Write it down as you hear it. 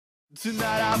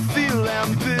Tonight I feel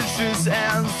ambitious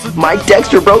and Mike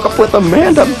Dexter broke up with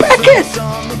Amanda Beckett.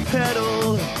 On the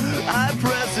pedal, I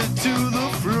press it to the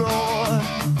floor.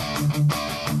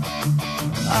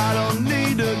 I don't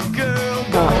need a girl.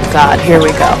 Oh God, here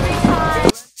we go.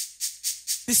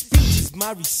 This speech is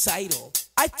my recital.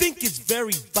 I think it's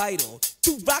very vital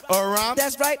to rock around.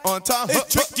 That's right. On time.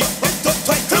 It's tricky. It's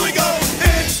tight. Here we go.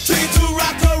 It's tricky to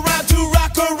rock around. To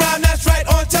rock around. That's right.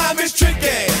 On time. It's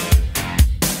tricky.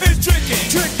 It's tricky.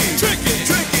 Tricky. Tricky.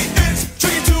 Tricky. It's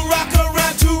tricky to rock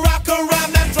around. To rock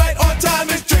around. That's right. On time.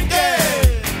 It's tricky.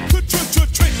 Tricky.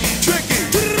 Tricky.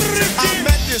 I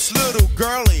met this little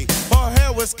girlie. Her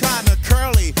hair was kinda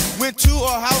curly. Went to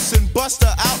her house and bust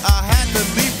her out. I had to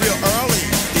leave real early.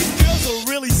 These girls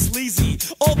are really sleazy.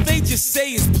 All they just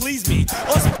say is please me.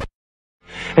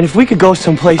 And if we could go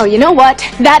someplace. Oh, you know what?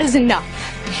 That is enough.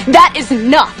 That is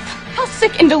enough. How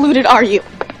sick and deluded are you?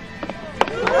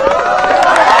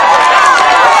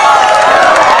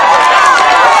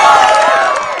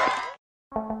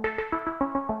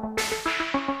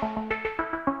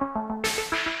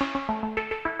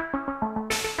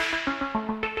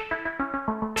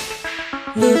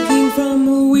 Looking from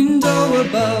a window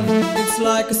above, it's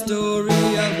like a story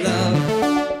of love.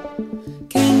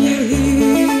 Can you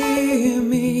hear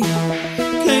me?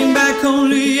 Came back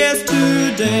only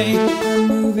yesterday.